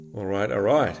All right, all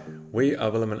right. We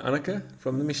are Willem and Annika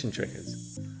from the Mission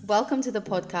Trekkers. Welcome to the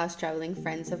podcast Travelling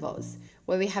Friends of Oz,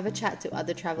 where we have a chat to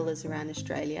other travellers around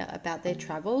Australia about their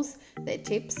travels, their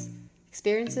tips,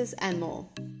 experiences, and more.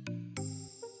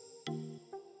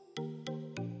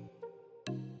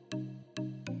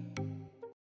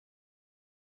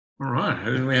 All right,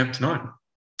 who do we have tonight?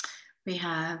 We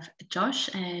have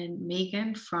Josh and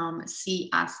Megan from See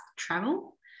Us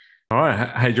Travel. All right,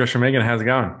 hey Josh and Megan, how's it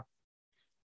going?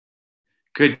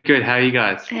 Good, good. How are you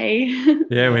guys? Hey.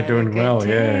 Yeah, we're doing good well. too.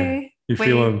 Yeah, you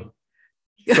feeling?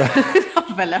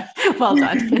 Well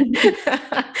done.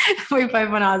 We both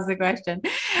want to ask the question.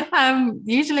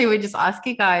 Usually we just ask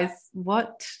you guys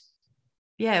what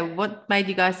made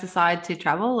you guys decide to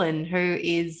travel, and who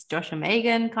is Josh and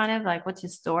Megan, kind of like what's your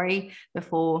story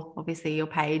before obviously your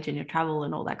page and your travel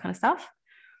and all that kind of stuff?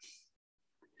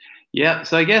 Yeah,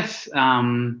 so I guess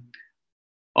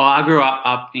I grew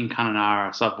up in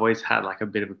Kununurra, so I've always had like a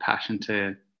bit of a passion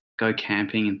to go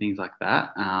camping and things like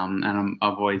that. I've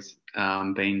always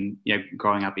been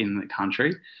growing up in the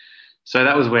country, so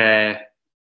that was where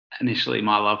initially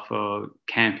my love for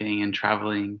camping and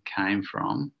traveling came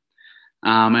from.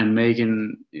 And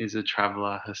Megan is a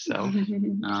traveller herself.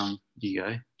 You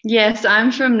go. Yes,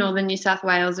 I'm from northern New South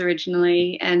Wales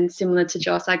originally, and similar to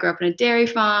Josh, I grew up on a dairy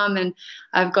farm, and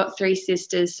I've got three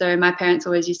sisters. So my parents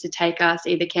always used to take us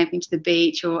either camping to the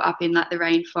beach or up in like the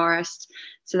rainforest.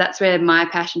 So that's where my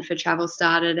passion for travel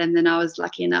started. And then I was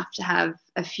lucky enough to have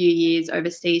a few years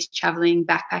overseas traveling,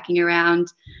 backpacking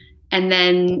around. And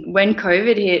then when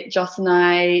COVID hit, Joss and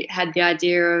I had the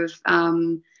idea of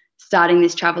starting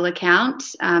this travel account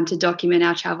to document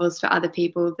our travels for other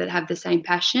people that have the same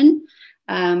passion.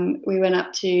 We went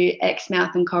up to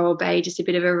Exmouth and Coral Bay, just a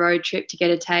bit of a road trip to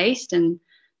get a taste, and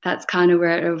that's kind of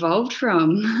where it evolved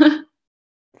from.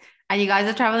 And you guys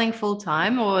are traveling full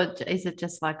time, or is it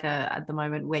just like at the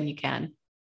moment when you can?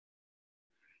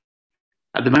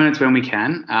 At the moment, it's when we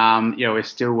can. We're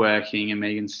still working and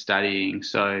Megan's studying.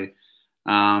 So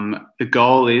the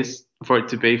goal is for it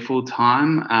to be full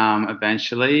time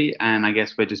eventually. And I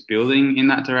guess we're just building in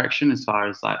that direction as far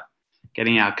as like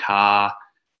getting our car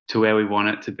to where we want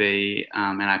it to be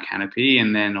and our canopy.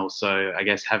 And then also, I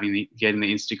guess, getting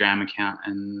the Instagram account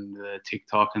and the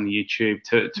TikTok and the YouTube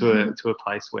to a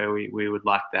place where we would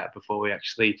like that before we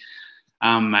actually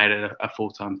made it a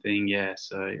full-time thing. Yeah,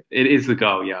 so it is the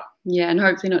goal. Yeah, and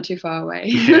hopefully not too far away.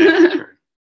 Yeah, true.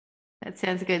 That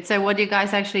sounds good. So what do you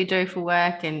guys actually do for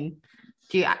work, and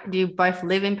do you both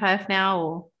live in Perth now,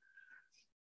 or?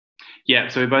 Yeah,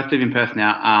 so we both live in Perth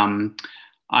now.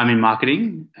 I'm in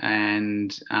marketing,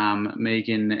 and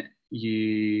Megan,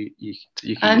 you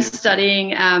can. I'm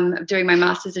studying, doing my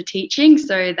Masters of Teaching,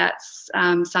 so that's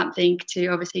something to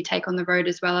obviously take on the road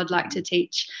as well. I'd like to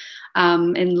teach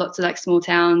in lots of like small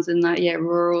towns and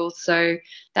rural. So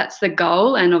that's the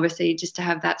goal, and obviously just to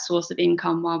have that source of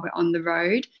income while we're on the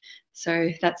road. So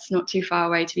that's not too far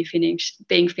away to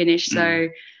being finished. So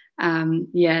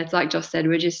it's like Josh said,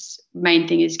 we're just main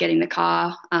thing is getting the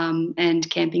car and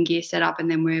camping gear set up, and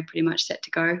then we're pretty much set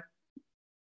to go.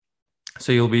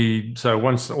 So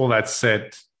once all that's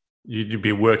set, you'll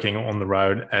be working on the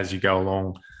road as you go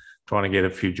along, trying to get a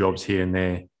few jobs here and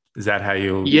there. Is that how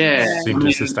you'll seem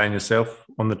to sustain yourself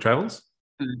on the travels?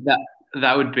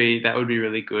 That would be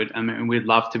really good. I mean, we'd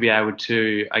love to be able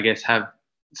to, I guess, have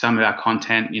some of our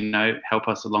content, help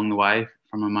us along the way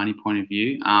from a money point of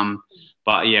view.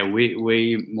 But yeah,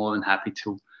 we're more than happy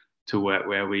to work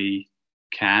where we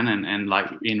can and like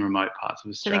in remote parts of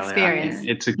Australia. It's an experience.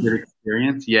 It's a good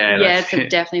experience. Yeah, it's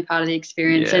definitely part of the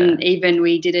experience. Yeah. And even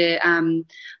we did a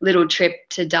little trip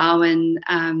to Darwin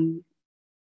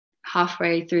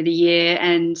halfway through the year,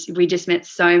 and we just met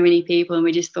so many people, and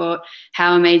we just thought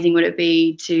how amazing would it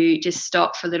be to just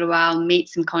stop for a little while, meet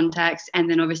some contacts, and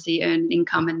then obviously earn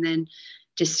income, and then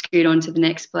just scoot on to the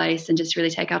next place and just really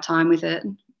take our time with it.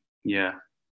 Yeah.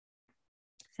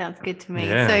 Sounds good to me.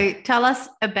 Yeah. So tell us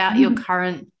about your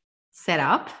current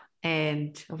setup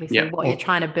and obviously what you're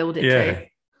trying to build it to.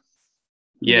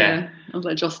 Yeah. I'll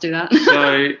let Joss do that.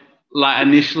 So like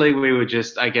initially we were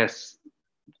just, I guess,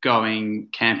 going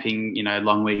camping,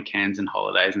 long weekends and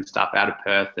holidays and stuff out of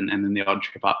Perth, and then the odd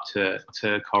trip up to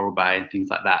Coral Bay and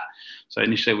things like that. So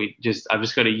initially I've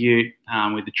just got a ute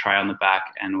with the tray on the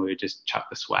back, and we would just chuck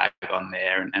the swag on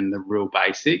there and the real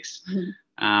basics.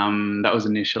 That was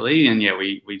initially, and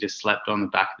we just slept on the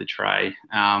back of the tray.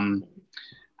 And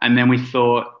then we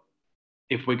thought,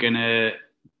 if we're going to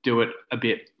do it a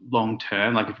bit long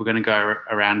term, like if we're going to go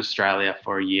around Australia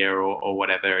for a year or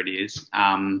whatever it is,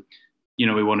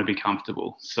 we want to be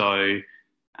comfortable. So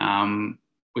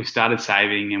we've started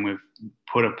saving, and we've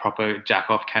put a proper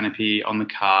jack-off canopy on the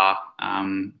car,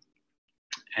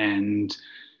 and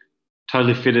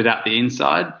totally fitted out the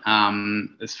inside,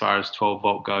 as far as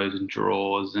 12-volt goes, and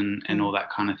drawers and all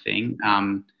that kind of thing.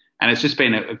 And it's just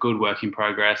been a good work in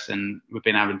progress, and we've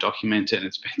been able to document it, and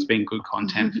it's been good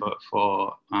content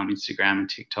for Instagram and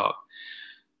TikTok.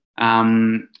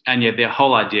 And yeah, the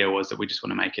whole idea was that we just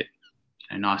want to make it,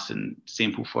 you know, nice and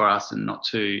simple for us, and not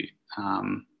too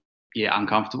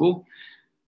uncomfortable.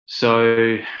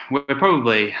 So we're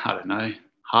probably, I don't know,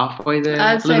 halfway there.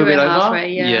 I'd say we're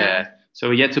halfway, yeah. So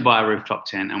we're yet to buy a rooftop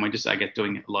tent, and we're just, I guess,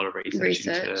 doing a lot of research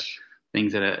into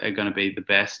things that are going to be the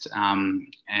best.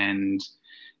 And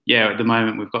yeah, at the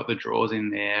moment we've got the drawers in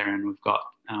there, and we've got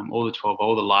all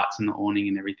the lights and the awning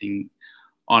and everything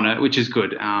on it, which is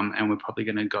good. And we're probably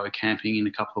going to go camping in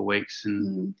a couple of weeks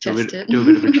and do a bit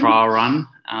of a trial run.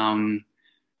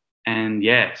 And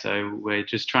yeah, so we're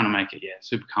just trying to make it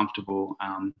super comfortable.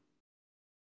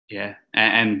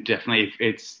 And definitely if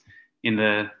it's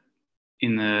up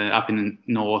in the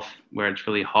north where it's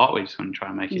really hot, we just want to try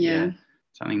and make it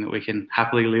something that we can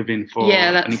happily live in for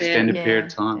an extended period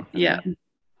of time. Yeah.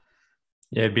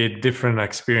 Yeah, it'd be a different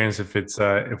experience if it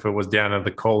was down in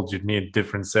the cold. You'd need a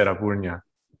different setup, wouldn't you?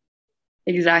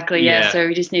 Exactly. Yeah. So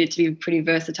we just need it to be pretty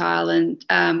versatile, and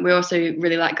we also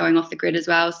really like going off the grid as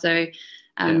well. So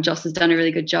Joss has done a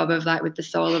really good job of like with the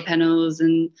solar panels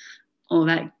and all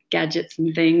that gadgets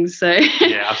and things. So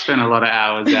yeah, I've spent a lot of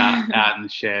hours out in the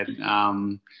shed,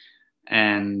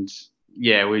 and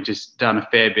yeah, we've just done a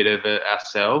fair bit of it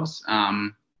ourselves,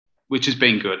 which has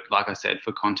been good, like I said,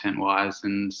 for content wise,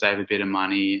 and save a bit of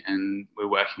money. And we're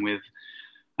working with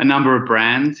a number of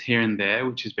brands here and there,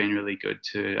 which has been really good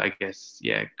to, I guess,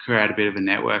 create a bit of a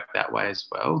network that way as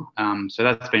well. So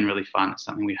that's been really fun. It's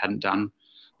something we hadn't done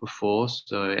before,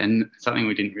 and something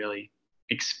we didn't really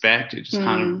expect. It just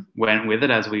kind of went with it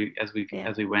as we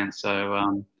went.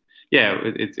 So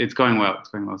it's going well. It's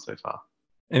going well so far.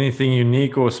 Anything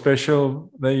unique or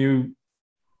special that you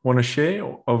want to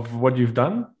share of what you've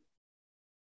done?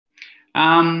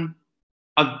 My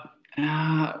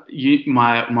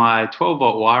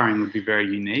 12-volt wiring would be very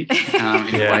unique in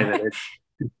the way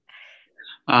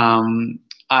that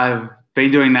I've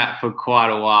been doing that for quite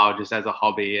a while just as a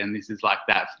hobby, and this is like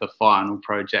that's the final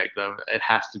project of it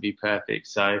has to be perfect.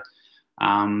 So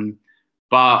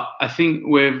but I think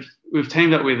we've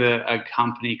teamed up with a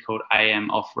company called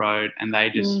AM Off-Road, and they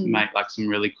just make like some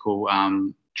really cool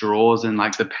drawers and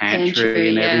like the pantry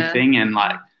and everything, and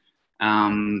like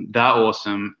they're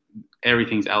awesome.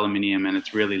 Everything's aluminium and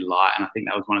it's really light, and I think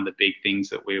that was one of the big things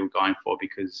that we were going for,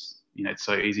 because you know it's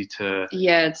so easy to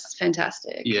it's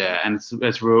fantastic, and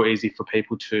it's real easy for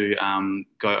people to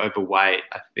go overweight.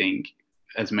 I think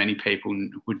as many people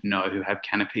would know who have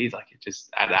canopies, like it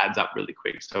adds up really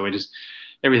quick. So we're just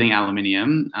everything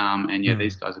aluminium, and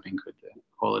these guys have been good. The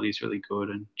quality is really good,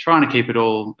 and trying to keep it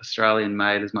all Australian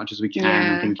made as much as we can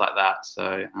and things like that.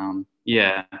 So and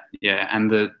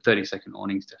the 30-second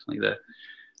awning is definitely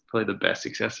probably the best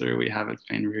accessory we have. It's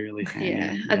been really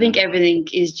handy. I think everything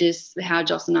is just how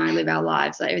Joss and I live our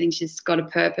lives. Like everything's just got a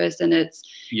purpose, and it's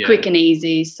quick and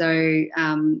easy. So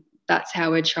that's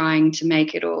how we're trying to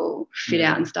make it all fit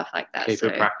out and stuff like that. Keep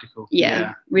it practical.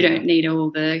 We don't need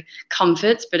all the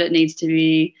comforts, but it needs to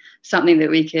be something that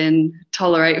we can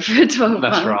tolerate for 12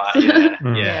 months. That's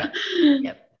right.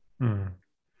 Yep. And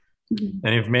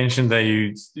you've mentioned that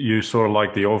you sort of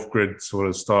like the off-grid sort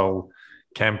of style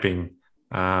camping.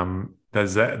 Where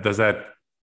has that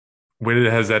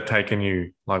taken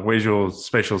you? Like, where's your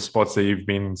special spots that you've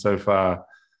been so far?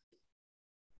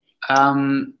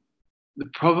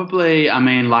 Probably, I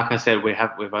mean, like I said,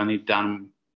 we've only gone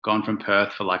from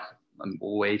Perth for like a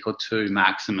week or two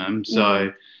maximum.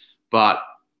 So, but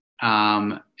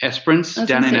Esperance,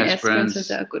 down in Esperance is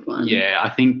a good one. Yeah, I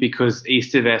think because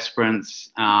east of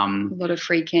Esperance, a lot of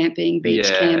free camping, beach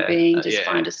camping. Just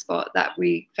find a spot that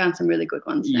we found some really good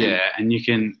ones. Then. Yeah, and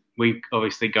we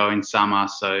obviously go in summer,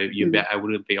 so you're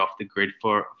able to be off the grid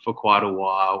for quite a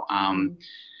while.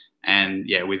 And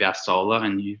with our solar,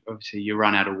 and you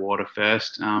run out of water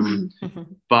first.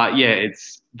 But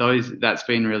that's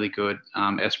been really good.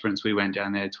 Esperance, we went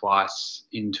down there twice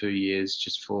in 2 years,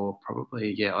 just for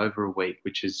probably over a week,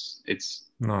 it's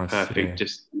nice, perfect.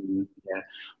 Just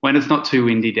when it's not too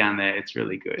windy down there, it's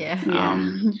really good.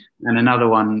 And another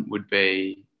one would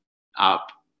be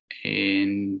up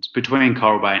in between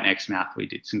Coral Bay and Exmouth. We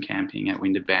did some camping at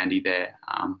Windabandy there,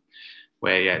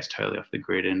 where it's totally off the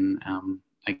grid, and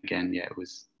again,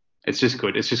 it's just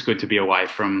good. It's just good to be away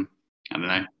from, I don't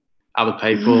know, other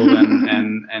people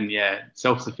and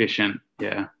self-sufficient.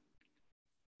 Yeah.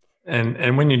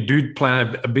 And when you do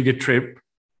plan a bigger trip,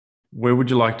 where would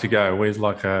you like to go? Where's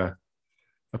like a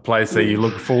place that you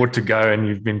look forward to go and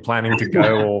you've been planning to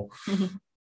go? Or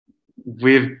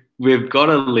we've got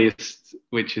a list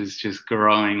which is just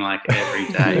growing like every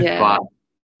day. Yeah. But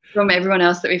from everyone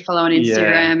else that we follow on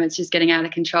Instagram, it's just getting out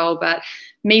of control. But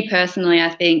me personally, I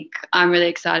think I'm really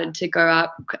excited to go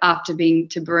up after being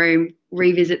to Broome,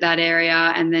 revisit that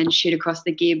area, and then shoot across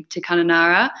the Gib to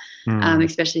Kununurra,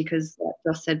 especially because, like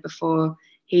Josh said before,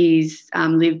 he's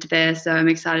lived there. So I'm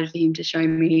excited for him to show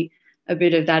me a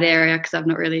bit of that area because I've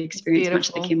not really experienced much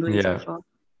of the Kimberleys before.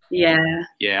 Yeah.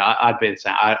 Yeah, I'd be the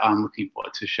same. I'm looking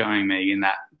forward to showing Megan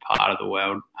that part of the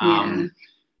world.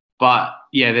 But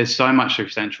yeah, there's so much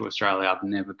of Central Australia I've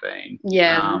never been.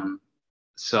 Yeah.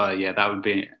 So yeah, that would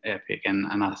be epic.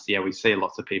 And us, we see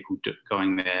lots of people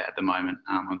going there at the moment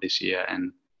of this year,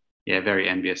 and yeah, very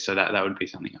envious. So that would be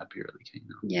something I'd be really keen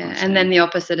on. Yeah, and then the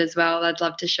opposite as well. I'd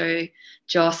love to show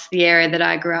Joss the area that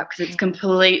I grew up because it's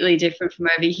completely different from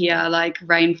over here, like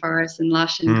rainforest and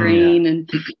lush and green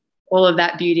and all of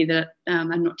that beauty that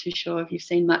I'm not too sure if you've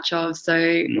seen much of. So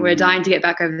we're dying to get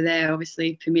back over there,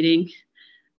 obviously permitting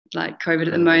like COVID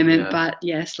at the moment, but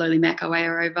yeah, slowly make our way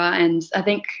over. And I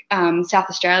think South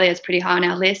Australia is pretty high on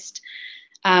our list.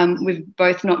 We've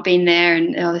both not been there,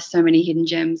 and there's so many hidden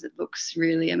gems. It looks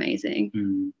really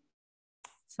amazing.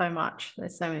 So much.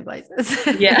 There's so many places.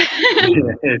 Yeah.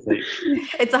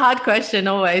 It's a hard question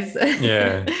always.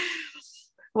 Yeah.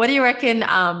 What do you reckon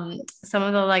some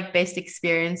of the like best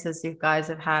experiences you guys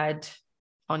have had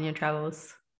on your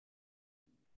travels?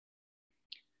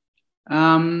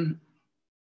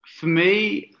 For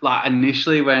me, like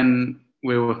initially when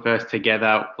we were first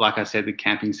together, like I said, the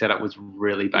camping setup was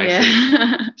really basic.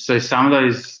 Yeah. So some of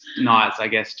those nights, I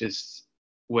guess, just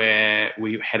where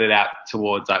we headed out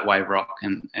towards like Wave Rock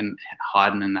and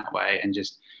Hyden in that way and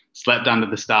just slept under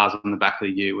the stars on the back of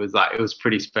the ute it was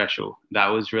pretty special. That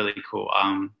was really cool.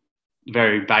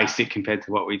 Very basic compared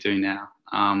to what we do now.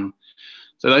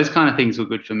 So those kind of things were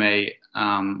good for me.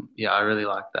 I really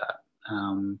like that.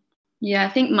 Yeah, I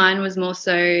think mine was more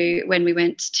so when we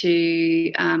went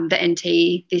to the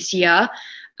NT this year.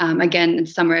 Again,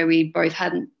 it's somewhere we both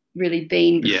hadn't really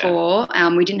been before.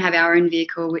 We didn't have our own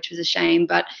vehicle, which was a shame,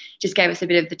 but just gave us a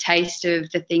bit of the taste of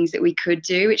the things that we could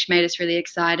do, which made us really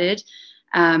excited.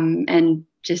 And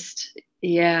just,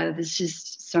 there's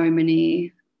just so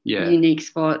many unique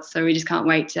spots. So we just can't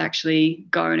wait to actually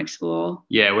go and explore.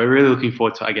 Yeah, we're really looking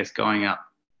forward to, I guess, going up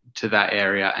to that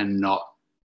area and not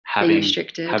having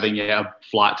a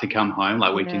flight to come home.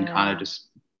 Like we can kind of just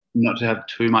not to have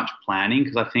too much planning,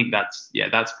 because I think that's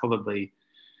probably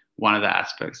one of the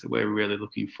aspects that we're really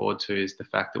looking forward to is the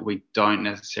fact that we don't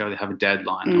necessarily have a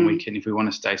deadline and we can, if we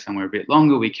want to stay somewhere a bit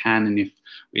longer, we can, and if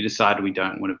we decide we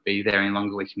don't want to be there any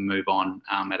longer, we can move on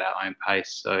at our own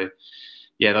pace. So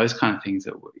yeah, those kind of things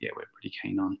that we're pretty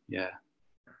keen on. Yeah.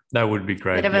 That would be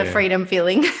great. Bit of a freedom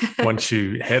feeling. Once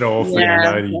you head off, you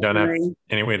know you don't have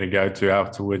anywhere to go to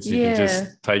afterwards. You can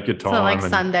just take your time. So like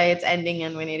Sunday, it's ending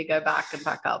and we need to go back and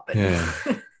pack up.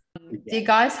 Do you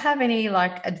guys have any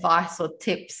like advice or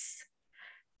tips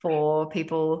for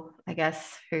people, I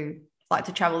guess, who like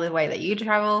to travel the way that you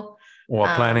travel? Or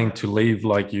planning to leave,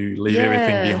 like you leave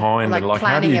everything behind. Like and like,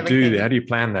 how do you do that? How do you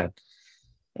plan that?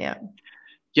 Yeah.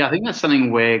 Yeah, I think that's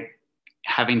something we're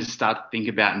having to start to think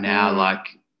about now, like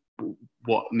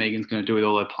what Megan's going to do with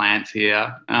all her plants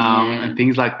here and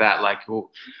things like that. Like,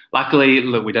 luckily,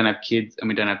 look, we don't have kids and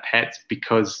we don't have pets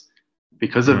because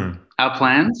of our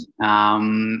plans.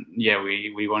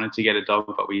 We wanted to get a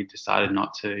dog, but we decided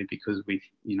not to because we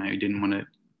didn't want to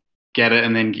get it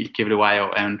and then give it away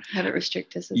and have it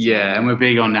restrict us. And we're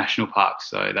big on national parks,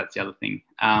 so that's the other thing.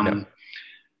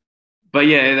 But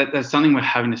yeah, that's something we're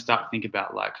having to start to think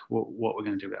about, like what we're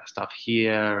going to do with our stuff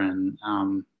here, and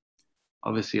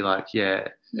obviously, like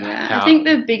I think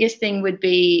the biggest thing would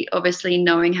be obviously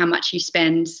knowing how much you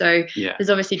spend. So there's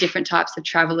obviously different types of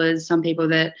travelers. Some people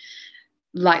that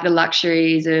like the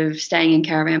luxuries of staying in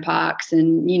caravan parks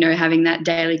and having that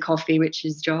daily coffee, which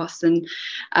is Joss, and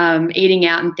eating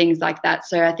out and things like that.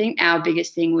 So I think our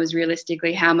biggest thing was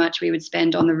realistically how much we would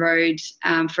spend on the road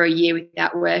for a year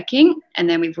without working, and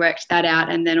then we've worked that out.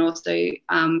 And then also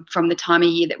from the time of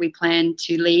year that we plan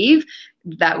to leave,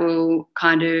 that will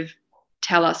kind of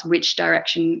tell us which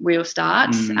direction we'll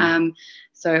start.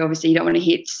 So obviously you don't want to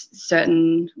hit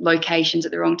certain locations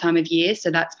at the wrong time of year.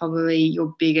 So that's probably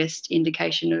your biggest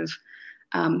indication of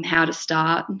how to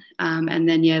start. And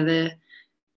then, the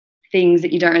things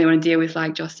that you don't really want to deal with,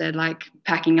 like Joss said, like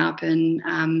packing up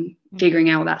and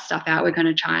figuring all that stuff out. We're going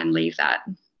to try and leave that,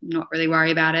 not really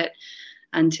worry about it.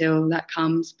 until that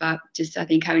comes. But just, I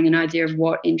think, having an idea of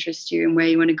what interests you and where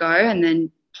you want to go, and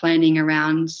then planning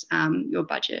around your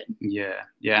budget. Yeah.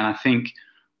 And I think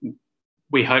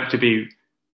we hope to be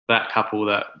that couple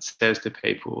that says to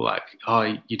people like,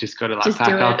 oh, you just got to like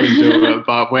pack up and do it,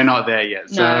 but we're not there yet.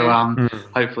 So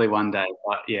hopefully one day.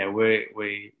 But yeah,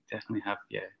 we definitely have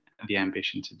the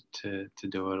ambition to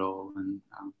do it all. And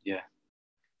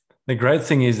the great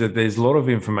thing is that there's a lot of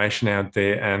information out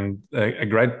there, and a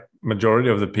great majority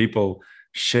of the people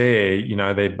share, you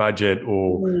know, their budget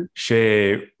or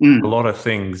share a lot of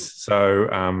things. So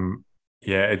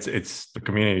it's the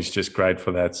community is just great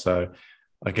for that. So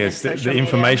I guess the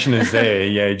information is there.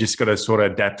 Yeah, you just got to sort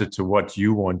of adapt it to what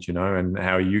you want, you know, and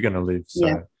how you're going to live.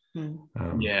 So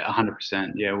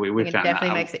 100%. Yeah, we found definitely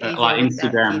that makes it easier like with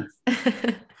Instagram.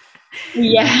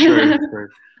 True.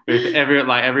 With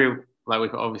every we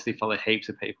obviously follow heaps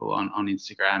of people on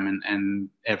Instagram, and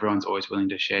everyone's always willing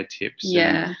to share tips.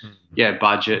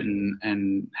 Budget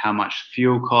and how much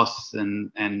fuel costs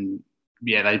and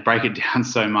they break it down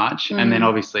so much, and then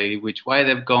obviously which way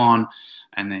they've gone,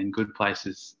 and then good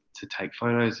places to take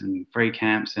photos and free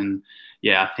camps. And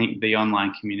I think the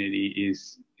online community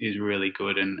is really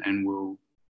good, and will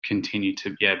continue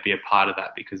to be a part of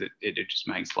that, because it just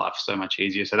makes life so much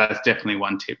easier. So that's definitely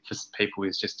one tip for people,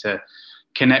 is just to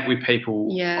connect with people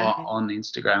on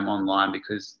Instagram, online,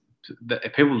 because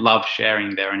people love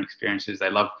sharing their own experiences. They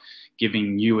love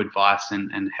giving you advice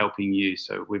and helping you.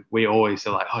 So we always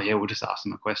are like, oh yeah, we'll just ask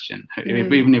them a question,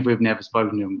 even if we've never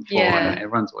spoken to them before. And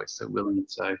everyone's always so willing.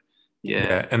 So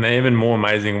and they're even more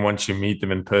amazing once you meet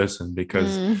them in person,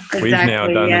 because we've now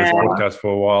done this podcast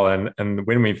for a while, and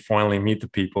when we finally meet the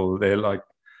people, they're like,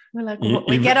 we're like,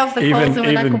 we get off the calls and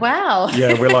we're like, wow.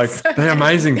 Yeah, we're like, they're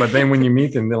amazing. But then when you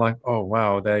meet them, they're like, oh,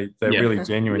 wow, they're really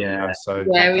genuine. You know? So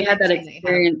we had that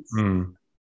experience.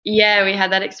 Yeah, we had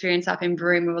that experience up in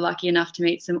Broome. We were lucky enough to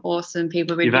meet some awesome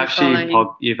people. You've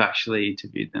actually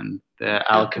interviewed them. The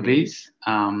Alcabes.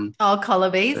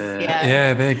 Colobes.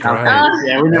 Yeah, they're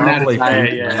great. We know how to say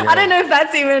it. Yeah. I don't know if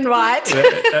that's even right.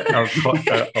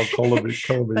 Colobes.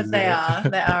 But they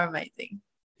are amazing.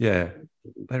 Yeah.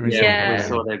 We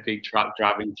saw their big truck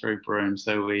driving through Broome,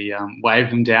 so we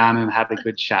waved them down and had a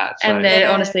good chat. So. And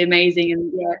they're honestly amazing.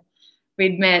 And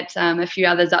we'd met a few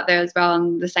others up there as well,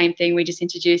 and the same thing. We just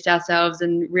introduced ourselves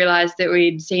and realised that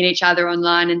we'd seen each other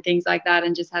online and things like that,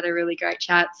 and just had a really great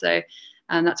chat. So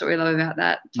that's what we love about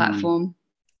that platform.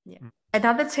 Yeah.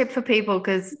 Another tip for people,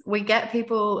 because we get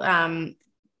people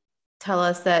tell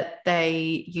us that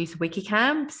they use wiki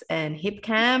camps and hip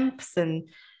camps and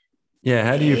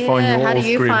how do you find your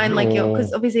off-grid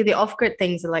because obviously the off-grid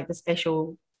things are like the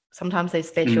special, sometimes they're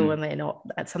special and they're not,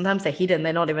 sometimes they're hidden,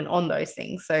 they're not even on those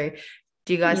things. So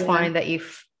do you guys find that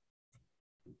you've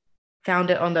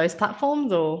found it on those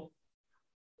platforms? Or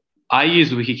I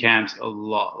use WikiCamps a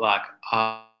lot. Like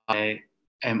I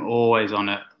am always on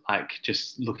it, like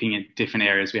just looking at different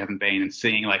areas we haven't been and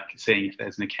seeing if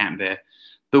there's an camp there.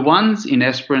 The ones in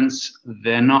Esperance,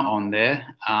 they're not on there.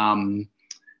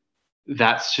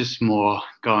 That's just more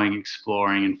going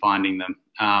exploring and finding them.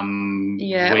 Or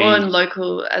in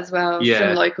local as well.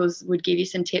 Some locals would give you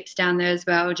some tips down there as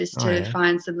well, just to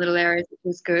find some little areas, which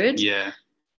was good.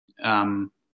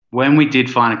 When we did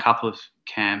find a couple of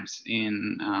camps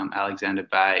in Alexander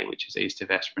Bay, which is east of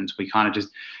Esperance, we kind of just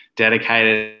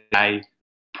dedicated a day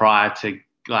prior to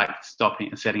stopping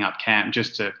and setting up camp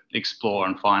just to explore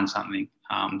and find something.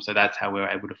 So that's how we were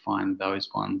able to find those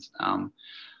ones.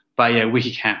 But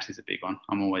WikiCamps is a big one.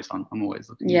 I'm always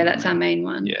looking. Yeah, that's our main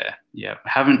one. Yeah.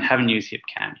 Haven't used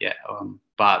HipCamp yet,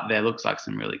 but there looks like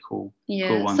some really cool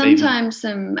ones. Sometimes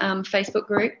some Facebook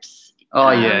groups.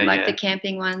 The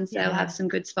camping ones. They'll have some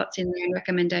good spots in there and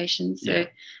recommendations. So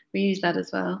we use that as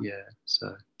well. Yeah.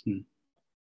 So.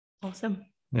 Awesome.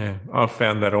 Yeah, I've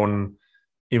found that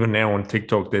even now on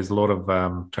TikTok, there's a lot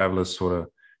of travelers sort of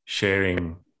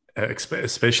sharing.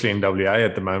 Especially in WA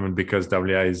at the moment, because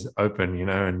WA is open, you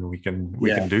know, and we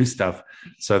can do stuff.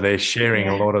 So they're sharing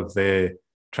a lot of their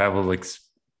travel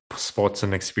spots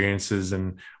and experiences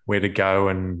and where to go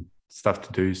and stuff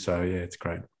to do. So it's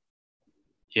great.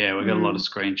 Yeah, we've got a lot of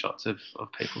screenshots of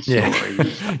people's stories and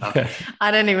stuff. I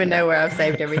don't even know where I've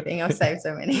saved everything. I've saved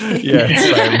so many.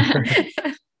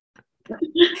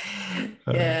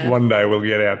 One day we'll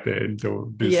get out there and do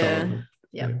something.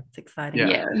 Yeah, it's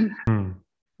exciting.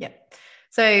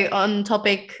 So on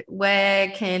topic, where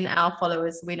can our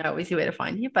followers, we know obviously where to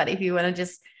find you, but if you want to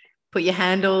just put your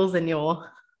handles and your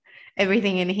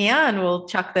everything in here, and we'll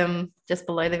chuck them just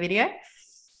below the video.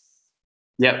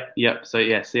 Yep.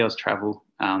 So Seals Travel,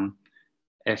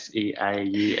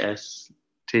 SEAUSTRAVEL.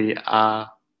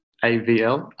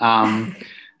 AVL.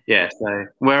 Yeah, so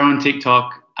we're on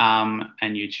TikTok and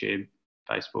YouTube,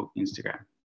 Facebook, Instagram.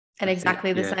 And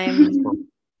exactly the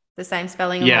same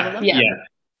spelling on all of them?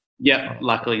 Yeah.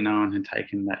 Luckily, no one had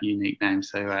taken that unique name.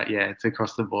 So, it's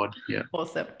across the board. Yeah.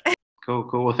 Awesome. Cool.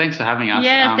 Well, thanks for having us.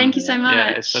 Yeah, thank you so much. Yeah,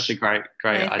 it's such a great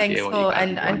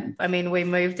idea. I mean, we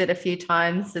moved it a few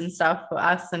times and stuff for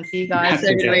us and for you guys.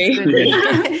 So we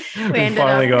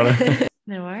finally got it.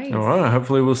 No worries. All right.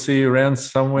 Hopefully we'll see you around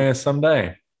somewhere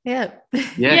someday. Yeah.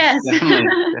 Yes.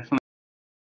 Definitely.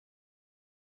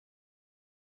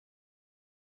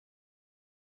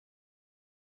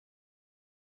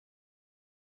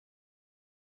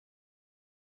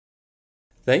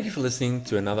 Thank you for listening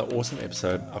to another awesome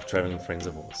episode of Traveling Friends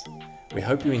of Oz. We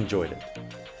hope you enjoyed it.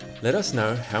 Let us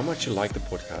know how much you like the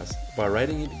podcast by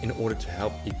rating it in order to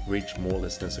help it reach more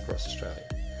listeners across Australia.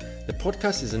 The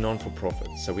podcast is a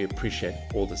non-for-profit, so we appreciate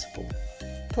all the support.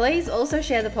 Please also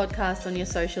share the podcast on your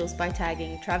socials by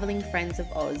tagging Traveling Friends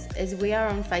of Oz, as we are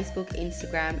on Facebook,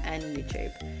 Instagram and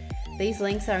YouTube. These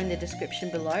links are in the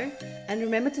description below, and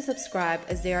remember to subscribe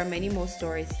as there are many more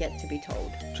stories yet to be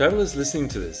told. Travelers listening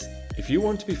to this, if you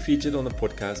want to be featured on the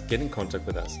podcast, get in contact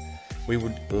with us. We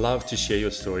would love to share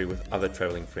your story with other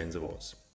traveling friends of ours.